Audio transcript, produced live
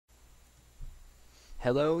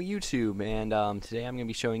Hello YouTube, and today I'm going to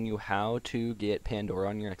be showing you how to get Pandora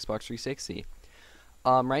on your Xbox 360.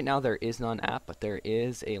 Right now there is not an app, but there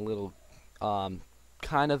is a little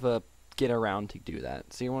kind of a get around to do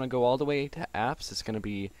that. So you want to go all the way to apps. It's going to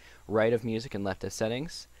be right of music and left of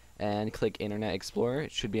settings, and click Internet Explorer.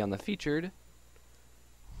 It should be on the featured.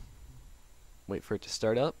 Wait for it to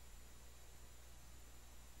start up.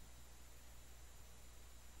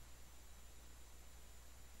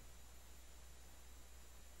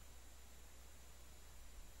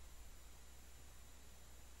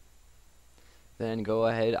 Then go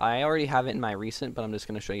ahead. I already have it in my recent, but I'm just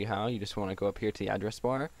going to show you how. You just want to go up here to the address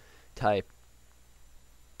bar, type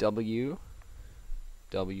www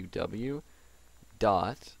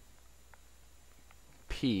dot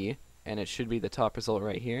p, and it should be the top result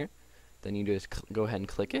right here. Then you just go ahead and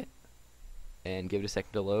click it, and give it a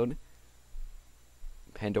second to load.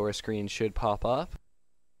 Pandora screen should pop up.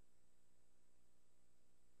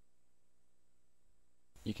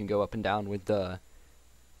 You can go up and down with the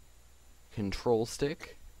control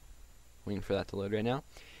stick. Waiting for that to load right now.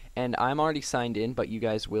 And I'm already signed in, but you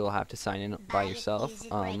guys will have to sign in by yourself.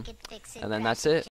 And then that's it.